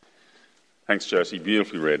Thanks, Josie.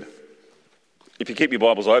 Beautifully read. If you keep your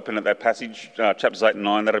Bibles open at that passage, chapters 8 and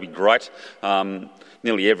 9, that'll be great.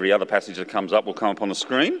 Nearly every other passage that comes up will come up on the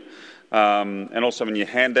screen. And also in your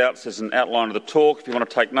handouts, there's an outline of the talk. If you want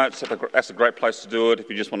to take notes, that's a great place to do it. If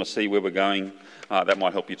you just want to see where we're going, that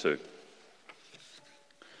might help you too.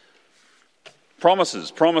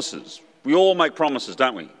 Promises. We all make promises,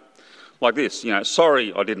 don't we? Like this,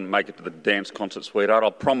 sorry I didn't make it to the dance concert, sweetheart. I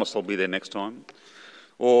promise I'll be there next time.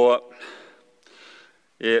 Or,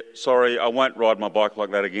 sorry, I won't ride my bike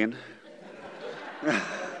like that again.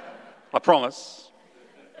 I promise.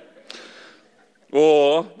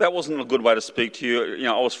 Or, that wasn't a good way to speak to you.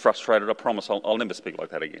 I was frustrated. I promise I'll never speak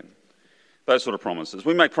like that again. Those sort of promises.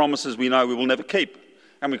 We make promises we know we will never keep,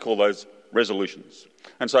 and we call those resolutions.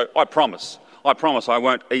 And so, I promise I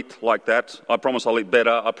won't eat like that. I promise I'll eat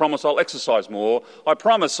better. I promise I'll exercise more. I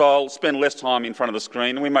promise I'll spend less time in front of the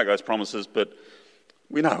screen. And we make those promises, but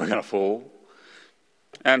we know we're going to fall.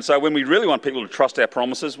 And so when we really want people to trust our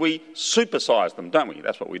promises, we supersize them, don't we?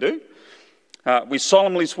 That's what we do. We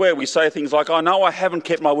solemnly swear. We say things like, I know I haven't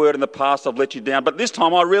kept my word in the past. I've let you down. But this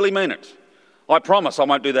time I really mean it. I promise I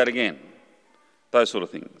won't do that again. Those sort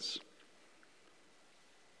of things.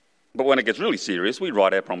 But when it gets really serious, we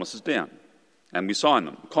write our promises down. And we sign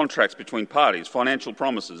them. Contracts between parties, financial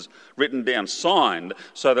promises, written down, signed,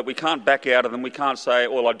 so that we can't back out of them. We can't say,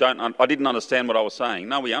 well, I didn't understand what I was saying.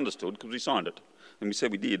 No, we understood because we signed it. And we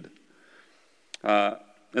said we did. And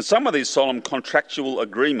some of these solemn contractual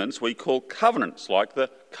agreements we call covenants, like the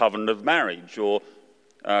covenant of marriage, or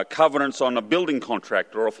covenants on a building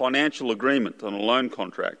contract, or a financial agreement on a loan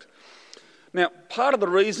contract. Now, part of the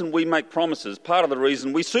reason we make promises, part of the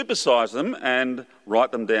reason we supersize them and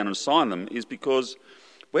write them down and sign them is because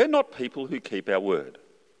we're not people who keep our word.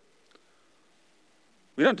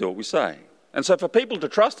 We don't do what we say. And so for people to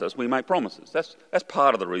trust us, we make promises. That's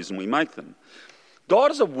part of the reason we make them.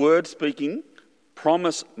 God is a word-speaking,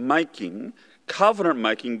 promise-making,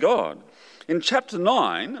 covenant-making God. In chapter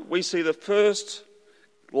 9, we see the first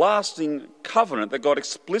lasting covenant that God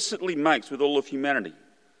explicitly makes with all of humanity.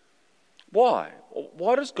 Why?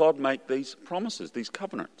 Why does God make these promises, these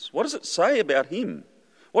covenants? What does it say about him?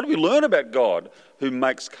 What do we learn about God who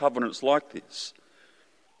makes covenants like this?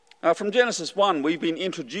 From Genesis 1, we've been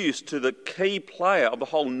introduced to the key player of the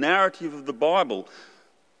whole narrative of the Bible,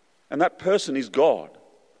 and that person is God.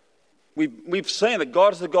 We've seen that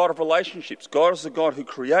God is the God of relationships. God is the God who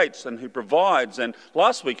creates and who provides, and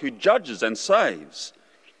last week, who judges and saves.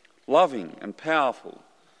 Loving and powerful,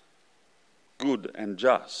 good and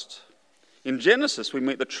just. In Genesis, we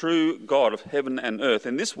meet the true God of heaven and earth.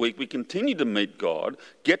 And this week, we continue to meet God,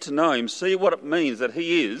 get to know him, see what it means that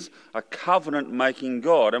he is a covenant-making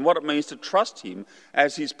God, and what it means to trust him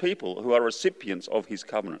as his people who are recipients of his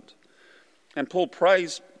covenant. And Paul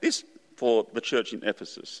prays this for the church in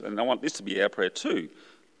Ephesus, and I want this to be our prayer too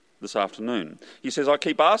this afternoon. He says, I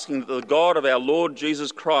keep asking that the God of our Lord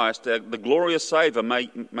Jesus Christ, the glorious Saviour,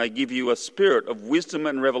 may give you a spirit of wisdom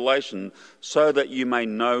and revelation so that you may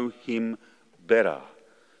know him better.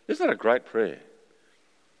 Isn't that a great prayer?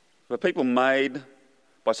 For people made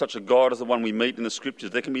by such a God as the one we meet in the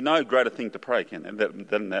Scriptures, there can be no greater thing to pray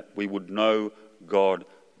than that we would know God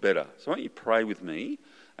better. So won't you pray with me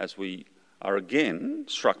as we are again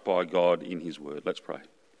struck by God in his word. Let's pray.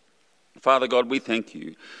 Father God, we thank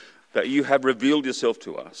you that you have revealed yourself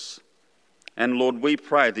to us. And Lord, we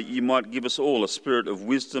pray that you might give us all a spirit of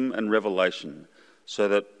wisdom and revelation so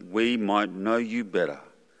that we might know you better,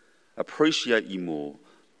 appreciate you more,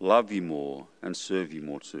 love you more, and serve you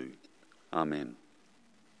more too. Amen.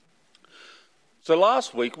 So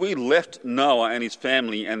last week we left Noah and his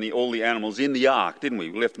family and all the animals in the ark, didn't we?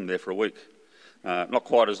 We left them there for a week. Not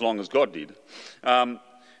quite as long as God did.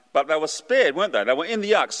 But they were spared, weren't they? They were in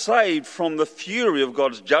the ark, saved from the fury of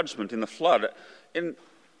God's judgment in the flood. And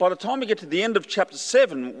by the time we get to the end of chapter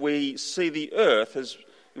 7, we see the earth has,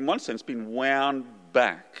 in one sense, been wound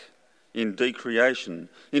back in decreation.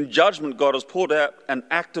 In judgment, God has poured out an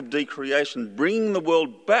act of decreation, bringing the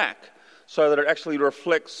world back so that it actually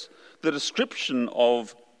reflects the description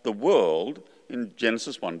of the world in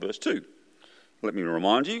Genesis 1 verse 2. Let me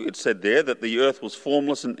remind you, it said there that the earth was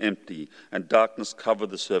formless and empty, and darkness covered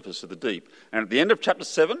the surface of the deep. And at the end of chapter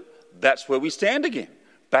 7, that's where we stand again,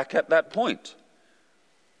 back at that point.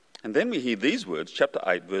 And then we hear these words, chapter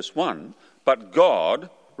 8, verse 1, but God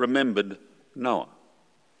remembered Noah.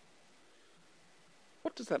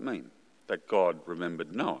 What does that mean, that God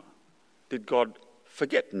remembered Noah? Did God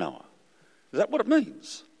forget Noah? Is that what it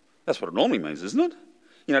means? That's what it normally means, isn't it?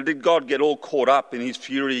 Did God get all caught up in his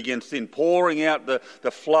fury against sin, pouring out the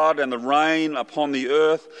flood and the rain upon the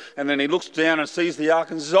earth, and then he looks down and sees the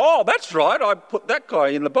ark and says, "Oh, that's right, I put that guy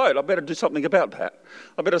in the boat. I better do something about that.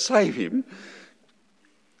 I better save him."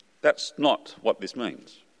 That's not what this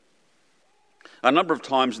means. A number of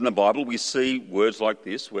times in the Bible we see words like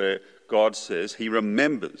this where God says he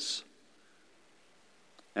remembers.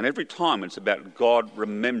 And every time it's about God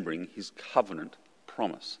remembering his covenant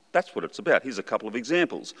promise. That's what it's about. Here's a couple of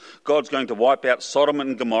examples. God's going to wipe out Sodom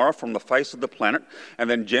and Gomorrah from the face of the planet, and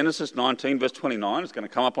then Genesis 19 verse 29 is going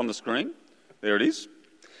to come up on the screen. There it is.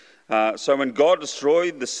 So when God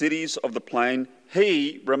destroyed the cities of the plain,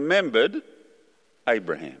 he remembered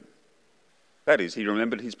Abraham. That is, he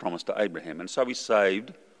remembered his promise to Abraham, and so he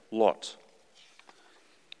saved Lot.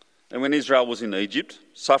 And when Israel was in Egypt,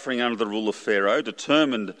 suffering under the rule of Pharaoh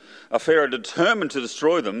determined to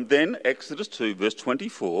destroy them, then, Exodus 2, verse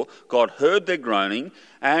 24, God heard their groaning,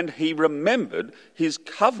 and he remembered his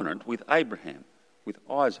covenant with Abraham, with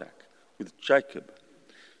Isaac, with Jacob.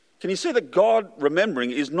 Can you see that God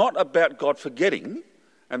remembering is not about God forgetting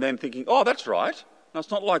and then thinking, "Oh, that's right." No,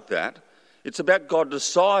 it's not like that. It's about God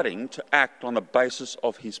deciding to act on the basis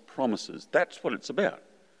of his promises. That's what it's about.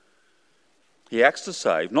 He acts to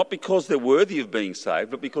save, not because they're worthy of being saved,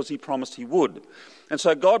 but because he promised he would. And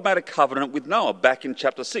so God made a covenant with Noah back in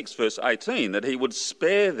chapter 6, verse 18, that he would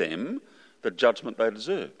spare them the judgment they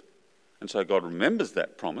deserved. And so God remembers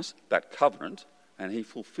that promise, that covenant, and he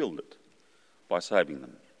fulfilled it by saving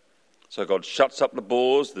them. So God shuts up the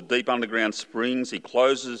bores, the deep underground springs. He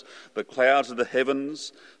closes the clouds of the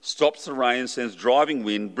heavens, stops the rain, sends driving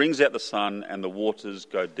wind, brings out the sun, and the waters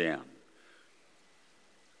go down.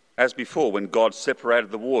 As before, when God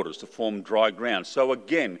separated the waters to form dry ground, so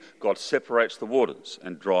again God separates the waters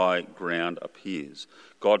and dry ground appears.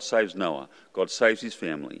 God saves Noah, God saves his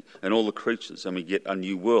family and all the creatures, and we get a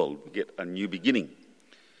new world, we get a new beginning.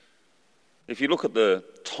 If you look at the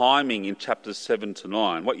timing in chapters 7 to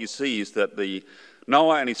 9, what you see is that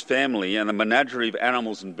Noah and his family and the menagerie of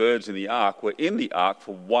animals and birds in the ark were in the ark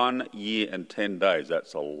for 1 year and 10 days.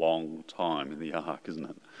 That's a long time in the ark, isn't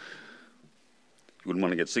it? You wouldn't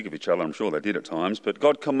want to get sick of each other, I'm sure they did at times, but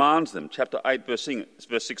God commands them. Chapter 8, verse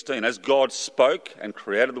 16, as God spoke and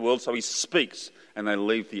created the world, so he speaks, and they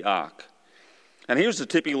leave the ark. And here's the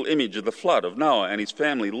typical image of the flood of Noah and his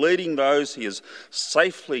family, leading those he has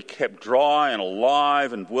safely kept dry and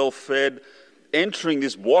alive and well-fed, entering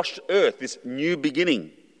this washed earth, this new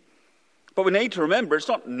beginning. But we need to remember, it's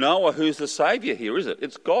not Noah who's the saviour here, is it?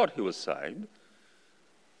 It's God who has saved.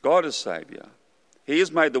 God is saviour. He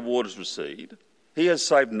has made the waters recede. He has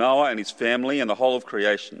saved Noah and his family and the whole of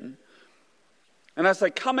creation. And as they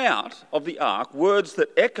come out of the ark, words that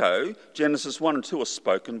echo Genesis 1 and 2 are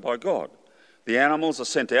spoken by God. The animals are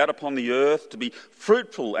sent out upon the earth to be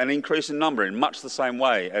fruitful and increase in number in much the same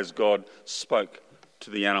way as God spoke to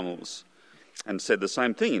the animals and said the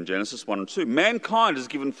same thing in Genesis 1 and 2. Mankind is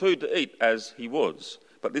given food to eat as he was,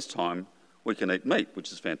 but this time we can eat meat,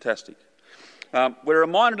 which is fantastic. We're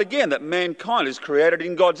reminded again that mankind is created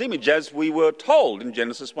in God's image, as we were told in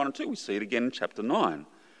Genesis 1 and 2. We see it again in chapter 9.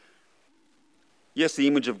 Yes, the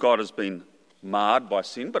image of God has been marred by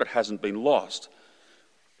sin, but it hasn't been lost.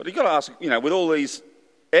 But you've got to ask, with all these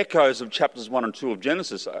echoes of chapters 1 and 2 of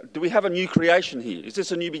Genesis, do we have a new creation here? Is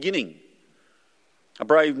this a new beginning? A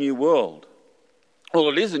brave new world? Well,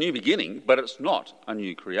 it is a new beginning, but it's not a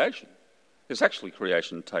new creation. It's actually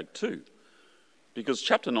creation take 2. Because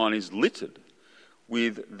chapter 9 is littered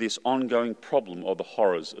with this ongoing problem of the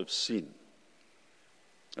horrors of sin.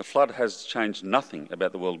 A flood has changed nothing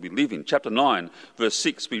about the world we live in. Chapter 9, verse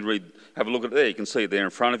 6, we read, have a look at it there, you can see it there in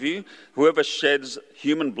front of you. Whoever sheds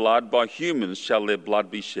human blood, by humans shall their blood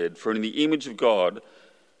be shed, for in the image of God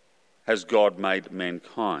has God made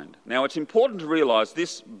mankind. Now, it's important to realise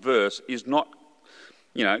this verse is not,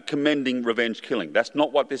 commending revenge killing. That's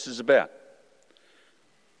not what this is about.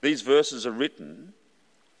 These verses are written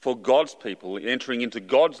for God's people entering into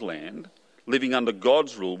God's land, living under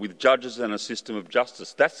God's rule with judges and a system of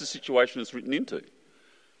justice. That's the situation it's written into.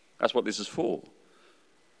 That's what this is for.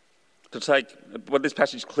 What this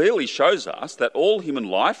passage clearly shows us, that all human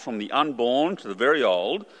life, from the unborn to the very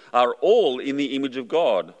old, are all in the image of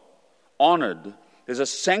God, honoured. There's a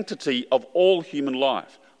sanctity of all human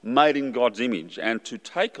life, made in God's image, and to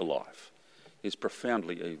take a life is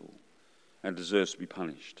profoundly evil and deserves to be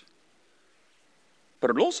punished. But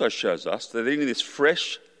it also shows us that in this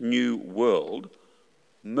fresh new world,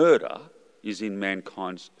 murder is in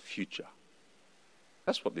mankind's future.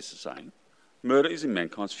 That's what this is saying. Murder is in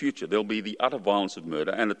mankind's future. There'll be the utter violence of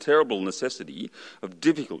murder and the terrible necessity of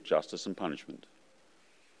difficult justice and punishment.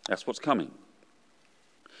 That's what's coming.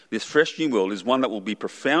 This fresh new world is one that will be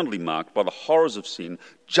profoundly marked by the horrors of sin,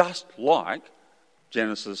 just like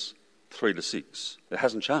Genesis 3-6. It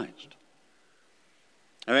hasn't changed.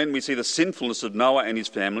 And then we see the sinfulness of Noah and his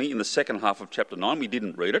family in the second half of chapter 9. We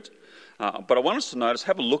didn't read it, but I want us to notice,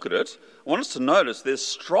 have a look at it. I want us to notice there's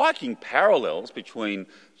striking parallels between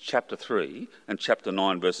chapter 3 and chapter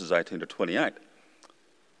 9, verses 18 to 28.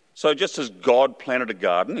 So just as God planted a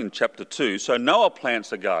garden in chapter 2, so Noah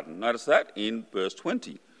plants a garden. Notice that in verse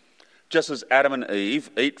 20. Just as Adam and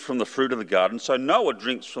Eve eat from the fruit of the garden, so Noah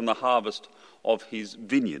drinks from the harvest of his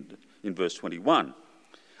vineyard in verse 21.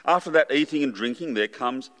 After that eating and drinking, there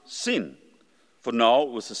comes sin. For Noah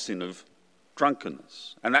was the sin of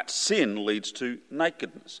drunkenness. And that sin leads to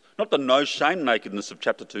nakedness. Not the no-shame nakedness of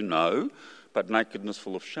chapter 2, no, but nakedness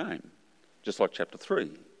full of shame, just like chapter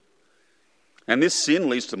 3. And this sin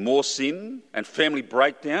leads to more sin and family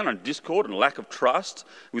breakdown and discord and lack of trust,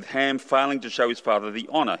 with Ham failing to show his father the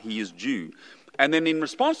honour he is due. And then in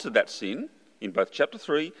response to that sin, in both chapter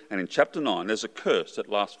 3 and in chapter 9, there's a curse that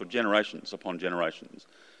lasts for generations upon generations.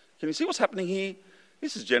 Can you see what's happening here?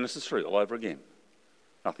 This is Genesis 3 all over again.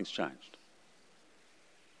 Nothing's changed.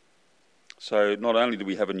 So not only do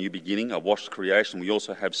we have a new beginning, a washed creation, we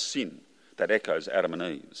also have sin that echoes Adam and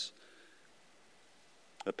Eve's.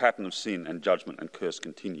 The pattern of sin and judgment and curse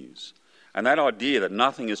continues. And that idea that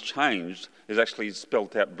nothing has changed is actually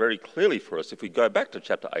spelled out very clearly for us if we go back to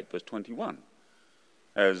chapter 8, verse 21.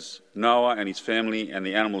 As Noah and his family and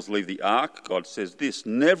the animals leave the ark, God says this,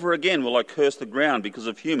 "Never again will I curse the ground because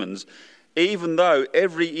of humans, even though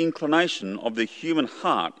every inclination of the human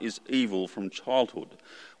heart is evil from childhood."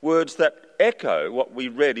 Words that echo what we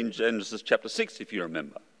read in Genesis chapter 6, if you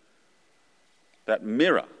remember. That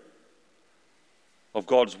mirror of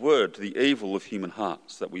God's word to the evil of human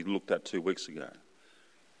hearts that we looked at 2 weeks ago.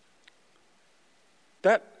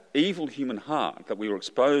 That evil human heart that we were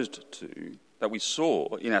exposed to, that we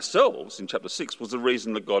saw in ourselves in chapter 6, was the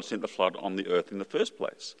reason that God sent the flood on the earth in the first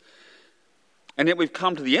place. And yet we've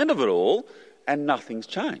come to the end of it all and nothing's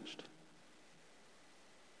changed.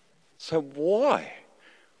 So why?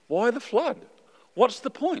 Why the flood? What's the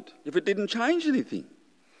point if it didn't change anything?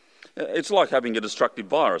 It's like having a destructive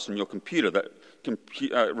virus in your computer that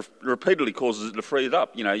repeatedly causes it to freeze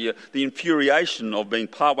up. You know, the infuriation of being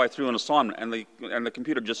partway through an assignment and the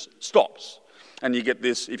computer just stops. And you get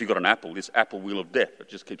this, if you've got an Apple, this Apple wheel of death. It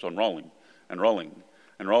just keeps on rolling and rolling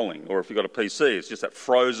and rolling. Or if you've got a PC, it's just that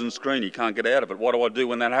frozen screen. You can't get out of it. What do I do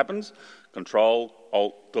when that happens? Control,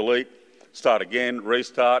 Alt, Delete, start again,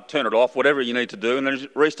 restart, turn it off, whatever you need to do, and then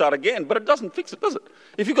restart again. But it doesn't fix it, does it?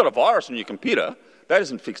 If you've got a virus on your computer, that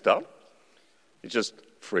isn't fixed up. It just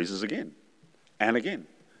freezes again and again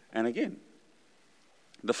and again.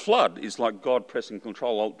 The flood is like God pressing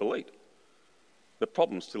Control, Alt, Delete. The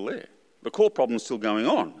problem's still there. The core problem's still going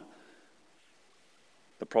on.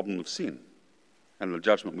 The problem of sin and the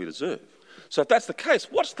judgment we deserve. So if that's the case,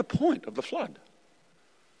 what's the point of the flood?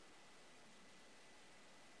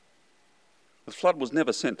 The flood was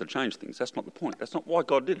never sent to change things. That's not the point. That's not why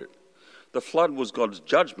God did it. The flood was God's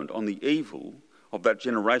judgment on the evil of that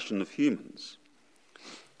generation of humans.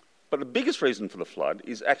 But the biggest reason for the flood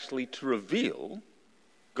is actually to reveal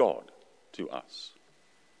God to us.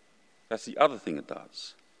 That's the other thing it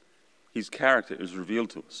does. His character is revealed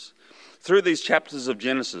to us. Through these chapters of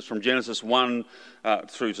Genesis, from Genesis 1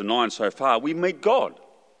 through to 9 so far, we meet God.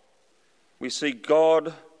 We see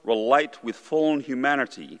God relate with fallen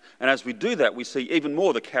humanity. And as we do that, we see even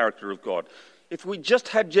more the character of God. If we just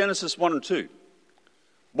had Genesis 1 and 2,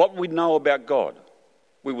 what we know about God,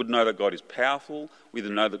 we would know that God is powerful. We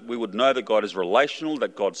would know that God is relational,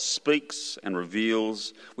 that God speaks and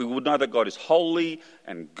reveals. We would know that God is holy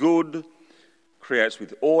and good, creates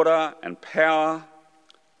with order and power,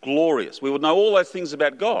 glorious. We would know all those things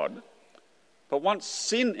about God. But once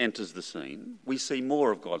sin enters the scene, we see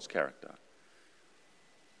more of God's character.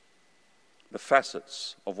 The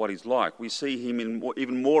facets of what he's like. We see him in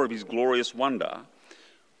even more of his glorious wonder.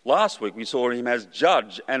 Last week we saw him as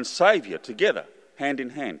judge and saviour together, hand in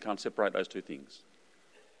hand. Can't separate those two things.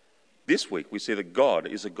 This week we see that God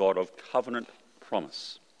is a God of covenant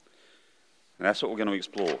promise. And that's what we're going to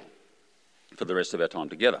explore for the rest of our time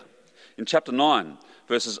together. In chapter 9,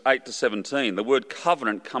 verses 8 to 17, the word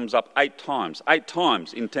covenant comes up 8 times. 8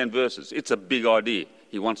 times in 10 verses. It's a big idea.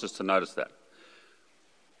 He wants us to notice that.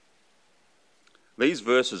 These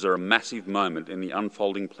verses are a massive moment in the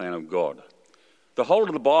unfolding plan of God. The whole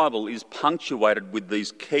of the Bible is punctuated with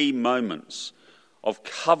these key moments of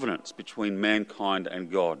covenants between mankind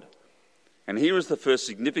and God. And here is the first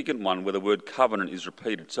significant one where the word covenant is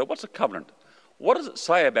repeated. So what's a covenant? What does it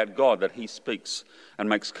say about God that he speaks and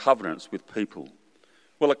makes covenants with people?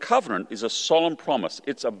 Well, a covenant is a solemn promise.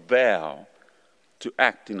 It's a vow to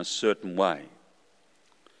act in a certain way.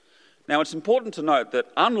 Now, it's important to note that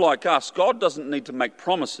unlike us, God doesn't need to make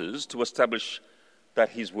promises to establish that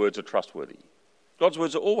his words are trustworthy. God's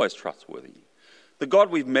words are always trustworthy. The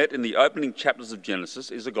God we've met in the opening chapters of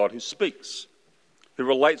Genesis is a God who speaks, who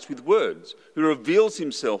relates with words, who reveals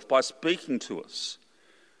himself by speaking to us.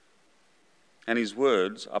 And his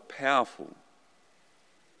words are powerful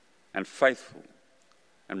and faithful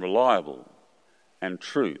and reliable and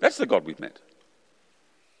true. That's the God we've met.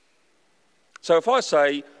 So if I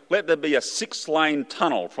say, let there be a 6-lane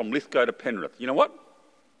tunnel from Lithgow to Penrith, you know what?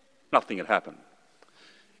 Nothing had happened.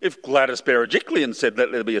 If Gladys Berejiklian said,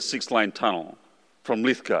 let there be a 6-lane tunnel from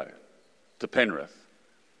Lithgow to Penrith,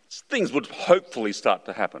 things would hopefully start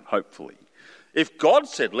to happen, hopefully. If God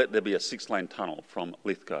said, let there be a 6-lane tunnel from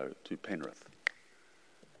Lithgow to Penrith,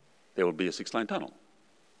 there would be a 6-lane tunnel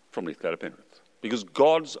from Lithgow to Penrith. Because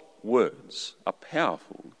God's words are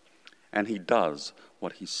powerful and he does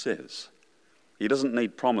what he says. He doesn't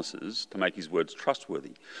need promises to make his words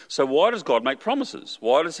trustworthy. So why does God make promises?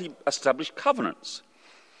 Why does he establish covenants?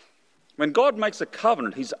 When God makes a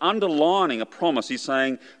covenant, he's underlining a promise. He's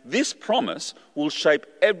saying, this promise will shape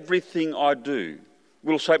everything I do.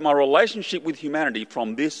 Will shape my relationship with humanity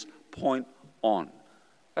from this point on.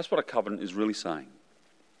 That's what a covenant is really saying.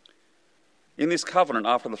 In this covenant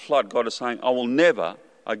after the flood, God is saying, I will never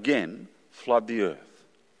again flood the earth.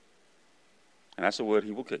 And that's a word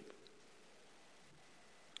he will keep.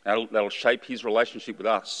 That'll shape his relationship with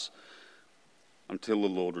us until the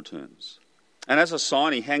Lord returns. And as a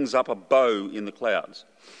sign, he hangs up a bow in the clouds.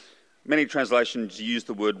 Many translations use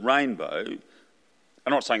the word rainbow.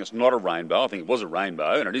 I'm not saying it's not a rainbow. I think it was a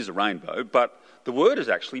rainbow, and it is a rainbow. But the word is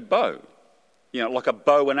actually bow. You know, like a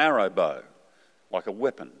bow and arrow bow, like a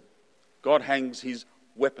weapon. God hangs his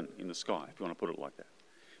weapon in the sky, if you want to put it like that.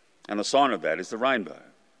 And the sign of that is the rainbow.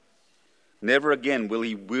 Never again will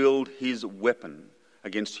he wield his weapon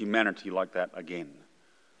against humanity like that again.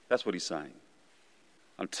 That's what he's saying.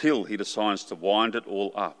 Until he decides to wind it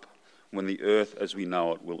all up when the earth as we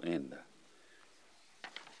know it will end.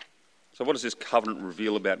 So what does this covenant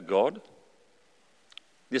reveal about God?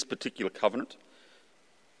 This particular covenant?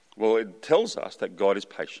 Well, it tells us that God is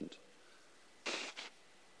patient.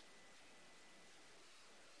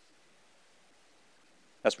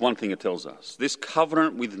 That's one thing it tells us. This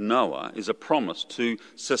covenant with Noah is a promise to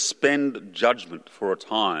suspend judgment for a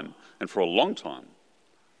time and for a long time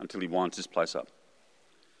until he winds this place up.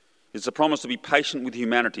 It's a promise to be patient with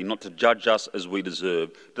humanity, not to judge us as we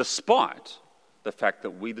deserve, despite the fact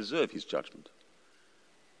that we deserve his judgment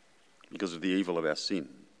because of the evil of our sin.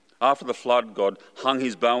 After the flood, God hung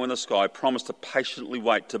his bow in the sky, promised to patiently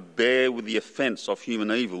wait, to bear with the offence of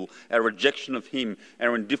human evil, our rejection of him,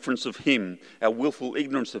 our indifference of him, our willful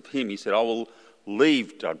ignorance of him. He said, I will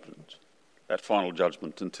leave judgment, that final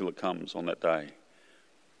judgment, until it comes on that day.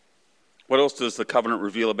 What else does the covenant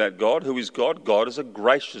reveal about God? Who is God? God is a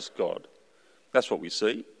gracious God. That's what we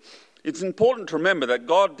see. It's important to remember that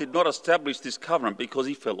God did not establish this covenant because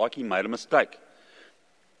he felt like he made a mistake.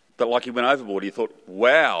 That like he went overboard, he thought,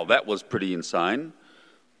 wow, that was pretty insane.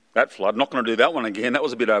 That flood, not going to do that one again, that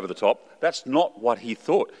was a bit over the top. That's not what he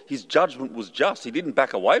thought. His judgment was just. He didn't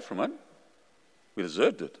back away from it. We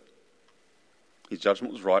deserved it. His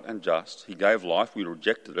judgment was right and just. He gave life, we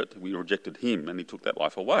rejected it, we rejected him, and he took that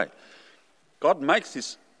life away. God makes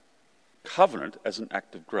this covenant as an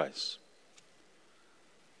act of grace,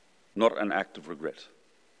 not an act of regret.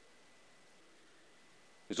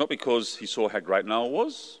 It's not because he saw how great Noah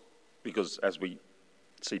was, because as we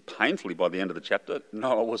see painfully by the end of the chapter,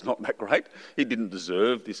 Noah was not that great. He didn't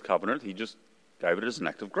deserve this covenant. He just gave it as an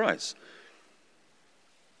act of grace.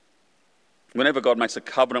 Whenever God makes a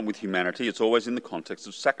covenant with humanity, it's always in the context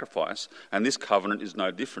of sacrifice, and this covenant is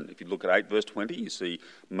no different. If you look at 8 verse 20, you see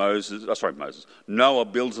Noah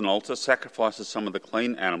builds an altar, sacrifices some of the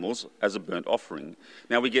clean animals as a burnt offering.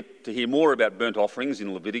 Now we get to hear more about burnt offerings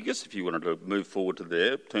in Leviticus, if you wanted to turn forward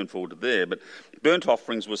to there, but burnt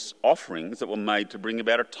offerings were offerings that were made to bring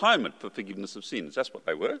about atonement for forgiveness of sins. That's what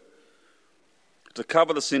they were. To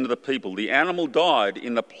cover the sin of the people. The animal died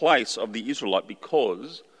in the place of the Israelite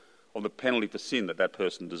because of the penalty for sin that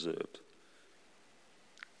person deserved.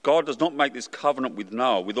 God does not make this covenant with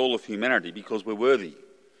Noah, with all of humanity, because we're worthy,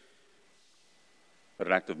 but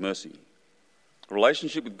an act of mercy. A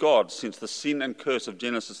relationship with God, since the sin and curse of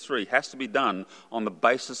Genesis 3, has to be done on the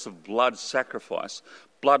basis of blood sacrifice.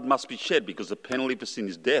 Blood must be shed because the penalty for sin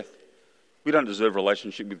is death. We don't deserve a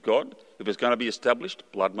relationship with God. If it's going to be established,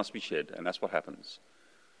 blood must be shed, and that's what happens.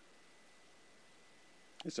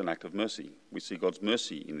 It's an act of mercy. We see God's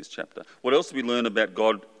mercy in this chapter. What else do we learn about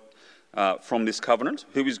God from this covenant?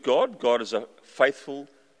 Who is God? God is a faithful,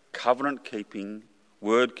 covenant-keeping,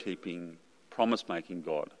 word-keeping, promise-making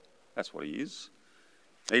God. That's what he is.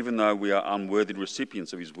 Even though we are unworthy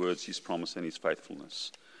recipients of his words, his promise and his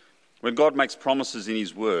faithfulness. When God makes promises in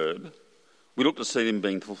his word, we look to see them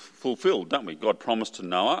being fulfilled, don't we? God promised to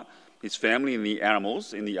Noah, his family and the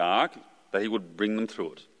animals in the ark that he would bring them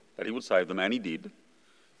through it, that he would save them, and he did.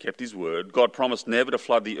 Kept his word. God promised never to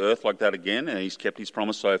flood the earth like that again, and he's kept his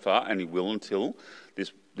promise so far, and he will until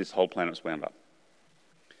this whole planet's wound up.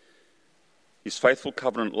 His faithful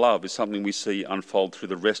covenant love is something we see unfold through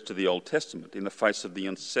the rest of the Old Testament in the face of the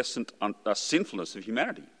incessant sinfulness of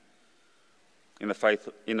humanity. In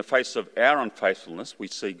the face of our unfaithfulness, we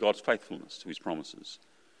see God's faithfulness to his promises.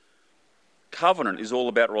 Covenant is all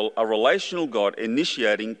about a relational God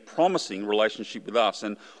initiating, promising relationship with us.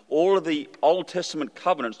 And all of the Old Testament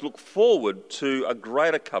covenants look forward to a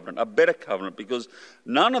greater covenant, a better covenant, because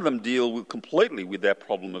none of them deal completely with our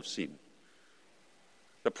problem of sin.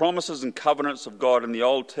 The promises and covenants of God in the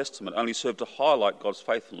Old Testament only serve to highlight God's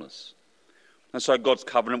faithfulness. And so God's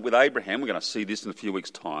covenant with Abraham, we're going to see this in a few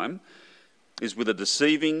weeks' time, is with a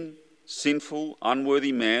deceiving, sinful,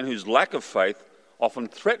 unworthy man whose lack of faith often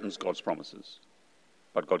threatens God's promises,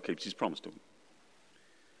 but God keeps his promise to him.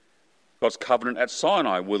 God's covenant at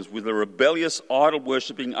Sinai was with a rebellious,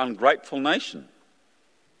 idol-worshipping, ungrateful nation,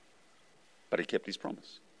 but he kept his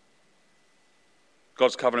promise.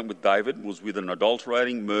 God's covenant with David was with an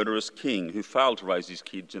adulterating, murderous king who failed to raise his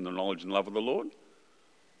kids in the knowledge and love of the Lord,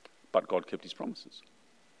 but God kept his promises.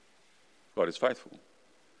 God is faithful.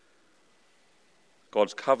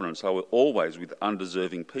 God's covenants are always with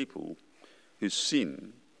undeserving people whose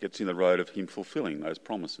sin gets in the road of him fulfilling those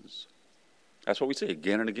promises. That's what we see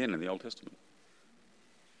again and again in the Old Testament.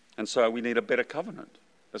 And so we need a better covenant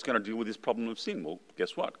that's going to deal with this problem of sin. Well,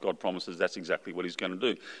 guess what? God promises that's exactly what he's going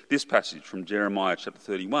to do. This passage from Jeremiah chapter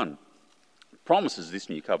 31 promises this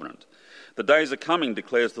new covenant. The days are coming,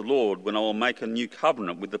 declares the Lord, when I will make a new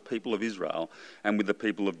covenant with the people of Israel and with the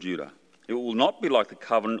people of Judah. It will not be like the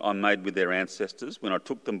covenant I made with their ancestors when I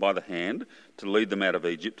took them by the hand to lead them out of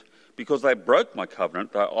Egypt, because they broke my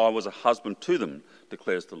covenant, though I was a husband to them,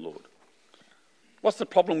 declares the Lord. What's the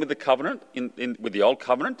problem with the covenant, with the old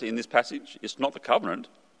covenant in this passage? It's not the covenant,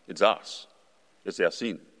 it's us. It's our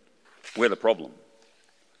sin. We're the problem.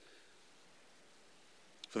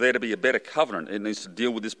 For there to be a better covenant, it needs to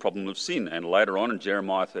deal with this problem of sin. And later on in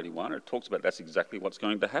Jeremiah 31, it talks about that's exactly what's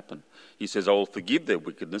going to happen. He says, I will forgive their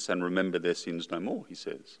wickedness and remember their sins no more, he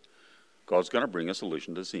says. God's going to bring a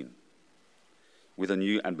solution to sin with a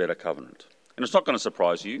new and better covenant. And it's not going to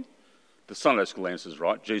surprise you. The Sunday school answer is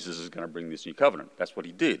right. Jesus is going to bring this new covenant. That's what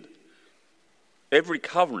he did. Every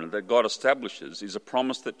covenant that God establishes is a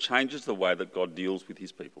promise that changes the way that God deals with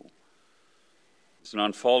his people. It's an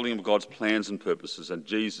unfolding of God's plans and purposes, and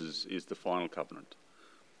Jesus is the final covenant.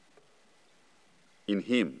 In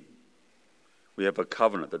him, we have a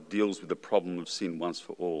covenant that deals with the problem of sin once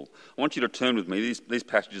for all. I want you to turn with me. These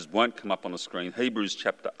passages won't come up on the screen. Hebrews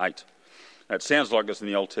chapter 8. Now, it sounds like it's in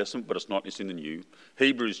the Old Testament, but it's not. It's in the New.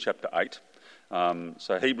 Hebrews chapter 8.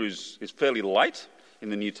 So Hebrews is fairly late in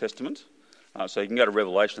the New Testament. So you can go to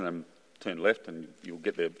Revelation and turn left and you'll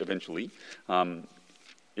get there eventually.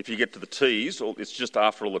 If you get to the T's, it's just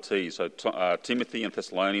after all the T's. So Timothy and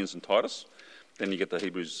Thessalonians and Titus. Then you get to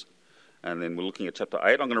Hebrews. And then we're looking at chapter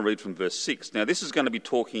 8. I'm going to read from verse 6. Now this is going to be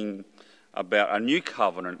talking about a new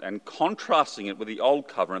covenant and contrasting it with the old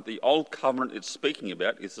covenant. The old covenant it's speaking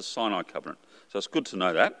about is the Sinai covenant. So it's good to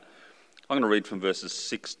know that. I'm going to read from verses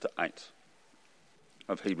 6 to 8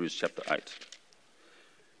 of Hebrews chapter 8.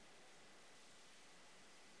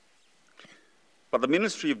 But the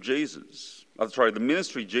ministry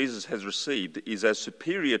Jesus has received is as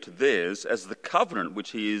superior to theirs as the covenant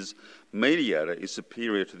which he is mediator is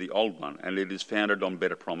superior to the old one, and it is founded on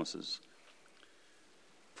better promises.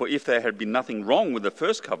 For if there had been nothing wrong with the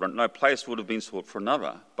first covenant, no place would have been sought for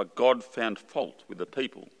another. But God found fault with the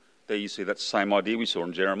people. There you see that same idea we saw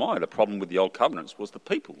in Jeremiah. The problem with the old covenants was the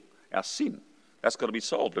people, our sin. That's got to be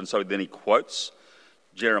solved. And so then he quotes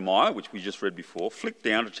Jeremiah, which we just read before. Flick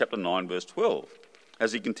down to chapter 9, verse 12,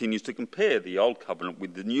 as he continues to compare the old covenant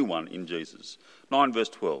with the new one in Jesus. 9, verse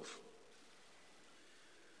 12.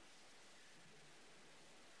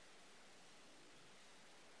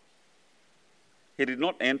 He did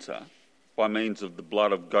not enter by means of the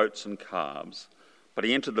blood of goats and calves, but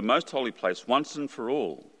he entered the most holy place once and for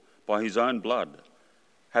all by his own blood,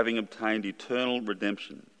 having obtained eternal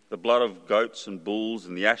redemption. the blood of goats and bulls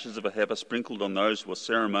and the ashes of a heifer sprinkled on those who are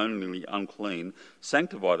ceremonially unclean,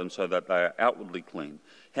 sanctify them so that they are outwardly clean.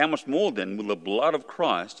 How much more then will the blood of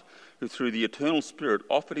Christ, who through the eternal Spirit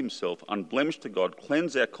offered himself unblemished to God,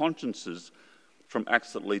 cleanse our consciences from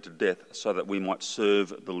acts that lead to death, so that we might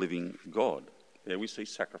serve the living God? There we see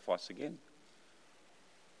sacrifice again.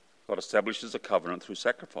 God establishes a covenant through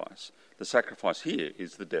sacrifice. The sacrifice here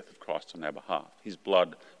is the death of Christ on our behalf, his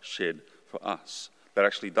blood shed for us. That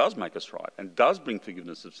actually does make us right and does bring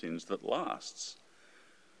forgiveness of sins that lasts.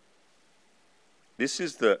 This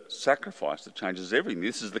is the sacrifice that changes everything.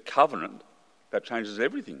 This is the covenant that changes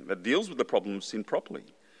everything, that deals with the problem of sin properly.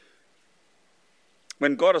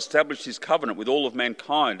 When God established his covenant with all of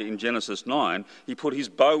mankind in Genesis 9, he put his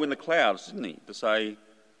bow in the clouds, didn't he, to say,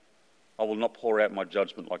 I will not pour out my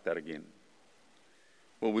judgment like that again.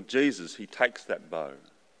 Well, with Jesus, he takes that bow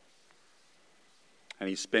and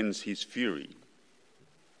he spends his fury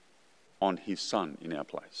on his Son in our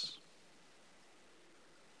place.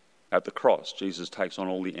 At the cross, Jesus takes on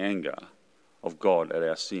all the anger of God at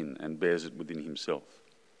our sin and bears it within himself.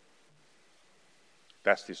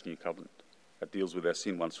 That's this new covenant that deals with our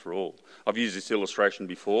sin once for all. I've used this illustration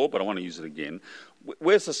before, but I want to use it again.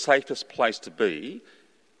 Where's the safest place to be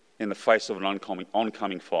in the face of an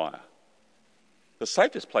oncoming fire? The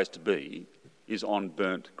safest place to be is on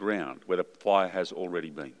burnt ground, where the fire has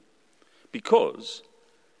already been. Because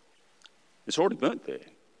it's already burnt there.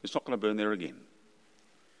 It's not going to burn there again.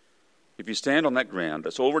 If you stand on that ground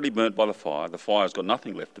that's already burnt by the fire's got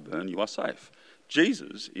nothing left to burn, you are safe.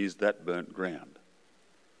 Jesus is that burnt ground.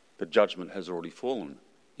 The judgment has already fallen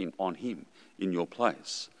on him, in your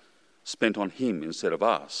place, spent on him instead of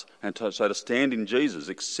us. And so to stand in Jesus,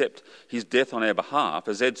 accept his death on our behalf,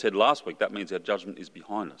 as Ed said last week, that means our judgment is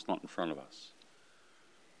behind us, not in front of us.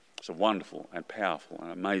 It's a wonderful and powerful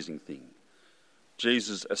and amazing thing.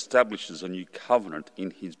 Jesus establishes a new covenant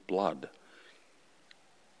in his blood.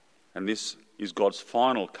 And this is God's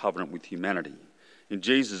final covenant with humanity. In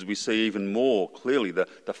Jesus, we see even more clearly the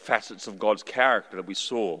facets of God's character that we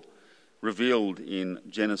saw revealed in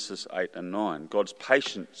Genesis 8 and 9. God's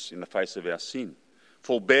patience in the face of our sin,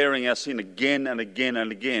 forbearing our sin again and again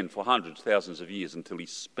and again for hundreds, thousands of years until he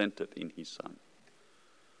spent it in his Son.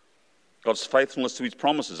 God's faithfulness to his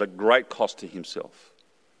promises at great cost to himself.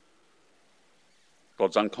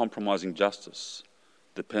 God's uncompromising justice,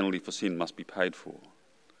 the penalty for sin must be paid for.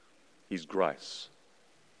 His grace.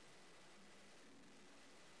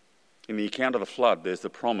 In the account of the flood, there's the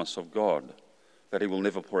promise of God that he will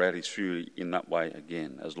never pour out his fury in that way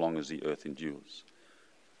again, as long as the earth endures.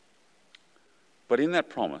 But in that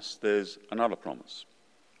promise, there's another promise.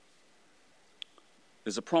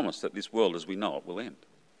 There's a promise that this world as we know it will end.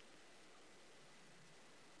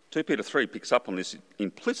 2 Peter 3 picks up on this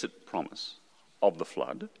implicit promise of the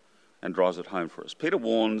flood and drives it home for us. Peter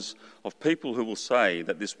warns of people who will say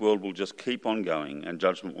that this world will just keep on going and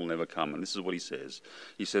judgment will never come. And this is what he says.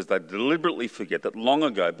 He says they deliberately forget that long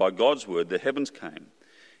ago, by God's word, the heavens came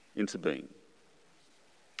into being.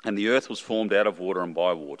 And the earth was formed out of water and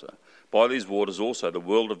by water. By these waters also, the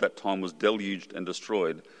world of that time was deluged and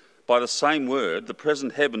destroyed. By the same word, the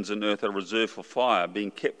present heavens and earth are reserved for fire, being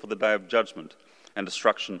kept for the day of judgment and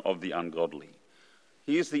destruction of the ungodly.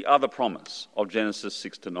 Here's the other promise of Genesis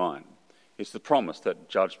 6 to 9. It's the promise that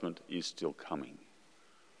judgment is still coming.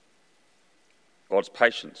 God's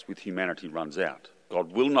patience with humanity runs out.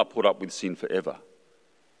 God will not put up with sin forever.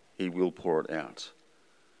 He will pour it out.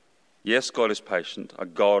 Yes, God is patient, a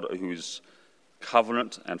God who is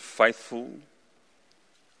covenant and faithful.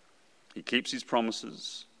 He keeps his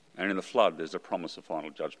promises, and in the flood there's a promise of final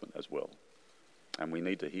judgment as well. And we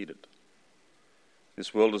need to heed it.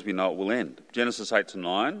 This world as we know it will end. Genesis 8 to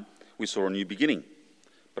 9, we saw a new beginning,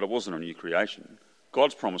 but it wasn't a new creation.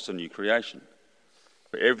 God's promised a new creation,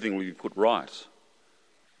 where everything will be put right.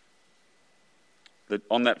 That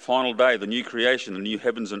on that final day, the new creation, the new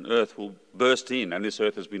heavens and earth will burst in, and this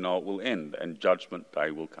earth as we know it will end, and judgment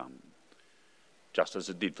day will come, just as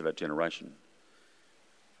it did for that generation.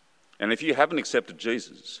 And if you haven't accepted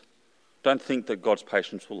Jesus, don't think that God's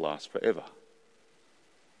patience will last forever.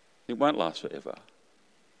 It won't last forever.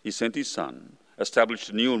 He sent his Son, established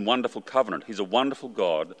a new and wonderful covenant. He's a wonderful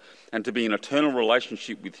God, and to be in eternal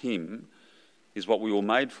relationship with him is what we were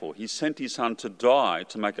made for. He sent his Son to die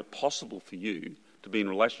to make it possible for you to be in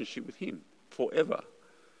relationship with him forever.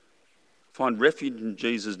 Find refuge in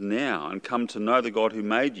Jesus now and come to know the God who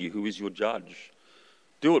made you, who is your judge.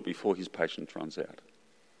 Do it before his patience runs out,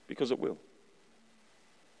 because it will.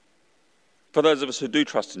 For those of us who do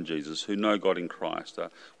trust in Jesus, who know God in Christ,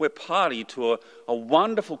 we're party to a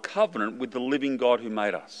wonderful covenant with the living God who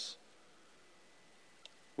made us.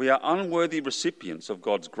 We are unworthy recipients of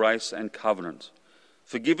God's grace and covenant,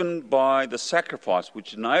 forgiven by the sacrifice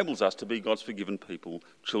which enables us to be God's forgiven people,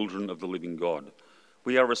 children of the living God.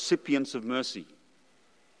 We are recipients of mercy.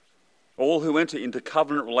 All who enter into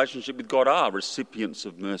covenant relationship with God are recipients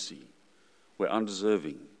of mercy. We're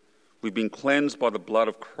undeserving. We've been cleansed by the blood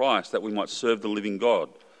of Christ that we might serve the living God.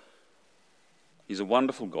 He's a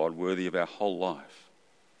wonderful God worthy of our whole life.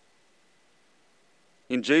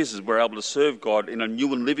 In Jesus, we're able to serve God in a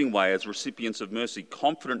new and living way as recipients of mercy,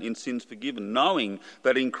 confident in sins forgiven, knowing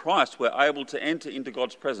that in Christ we're able to enter into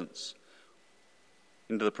God's presence,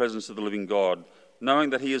 into the presence of the living God, knowing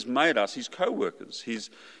that he has made us his co-workers. He's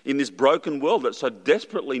in this broken world that so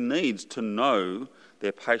desperately needs to know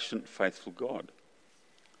their patient, faithful God.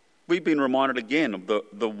 We've been reminded again of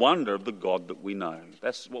the wonder of the God that we know.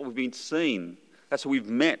 That's what we've been seeing. That's what we've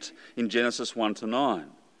met in Genesis 1-9.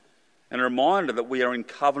 And a reminder that we are in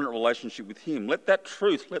covenant relationship with him. Let that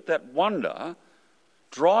truth, let that wonder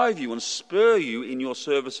drive you and spur you in your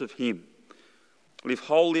service of him. Live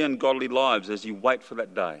holy and godly lives as you wait for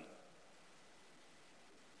that day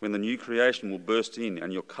when the new creation will burst in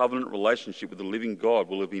and your covenant relationship with the living God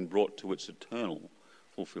will have been brought to its eternal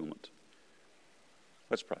fulfillment.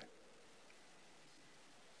 Let's pray.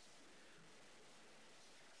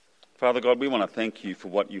 Father God, we want to thank you for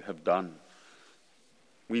what you have done.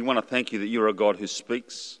 We want to thank you that you're a God who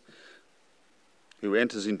speaks, who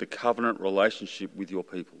enters into covenant relationship with your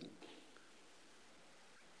people.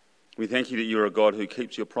 We thank you that you're a God who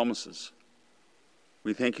keeps your promises.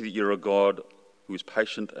 We thank you that you're a God who is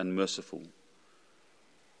patient and merciful.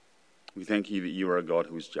 We thank you that you are a God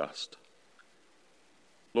who is just.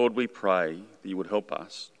 Lord, we pray that you would help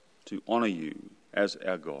us to honour you as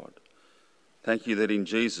our God. Thank you that in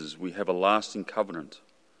Jesus we have a lasting covenant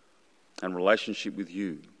and relationship with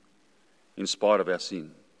you in spite of our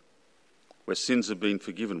sin, where sins have been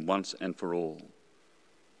forgiven once and for all.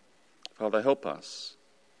 Father, help us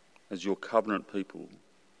as your covenant people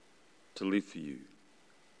to live for you,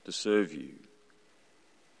 to serve you.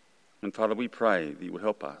 And Father, we pray that you would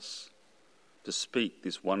help us to speak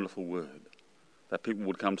this wonderful word, that people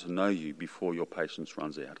would come to know you before your patience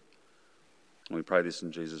runs out. And we pray this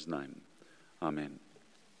in Jesus' name. Amen.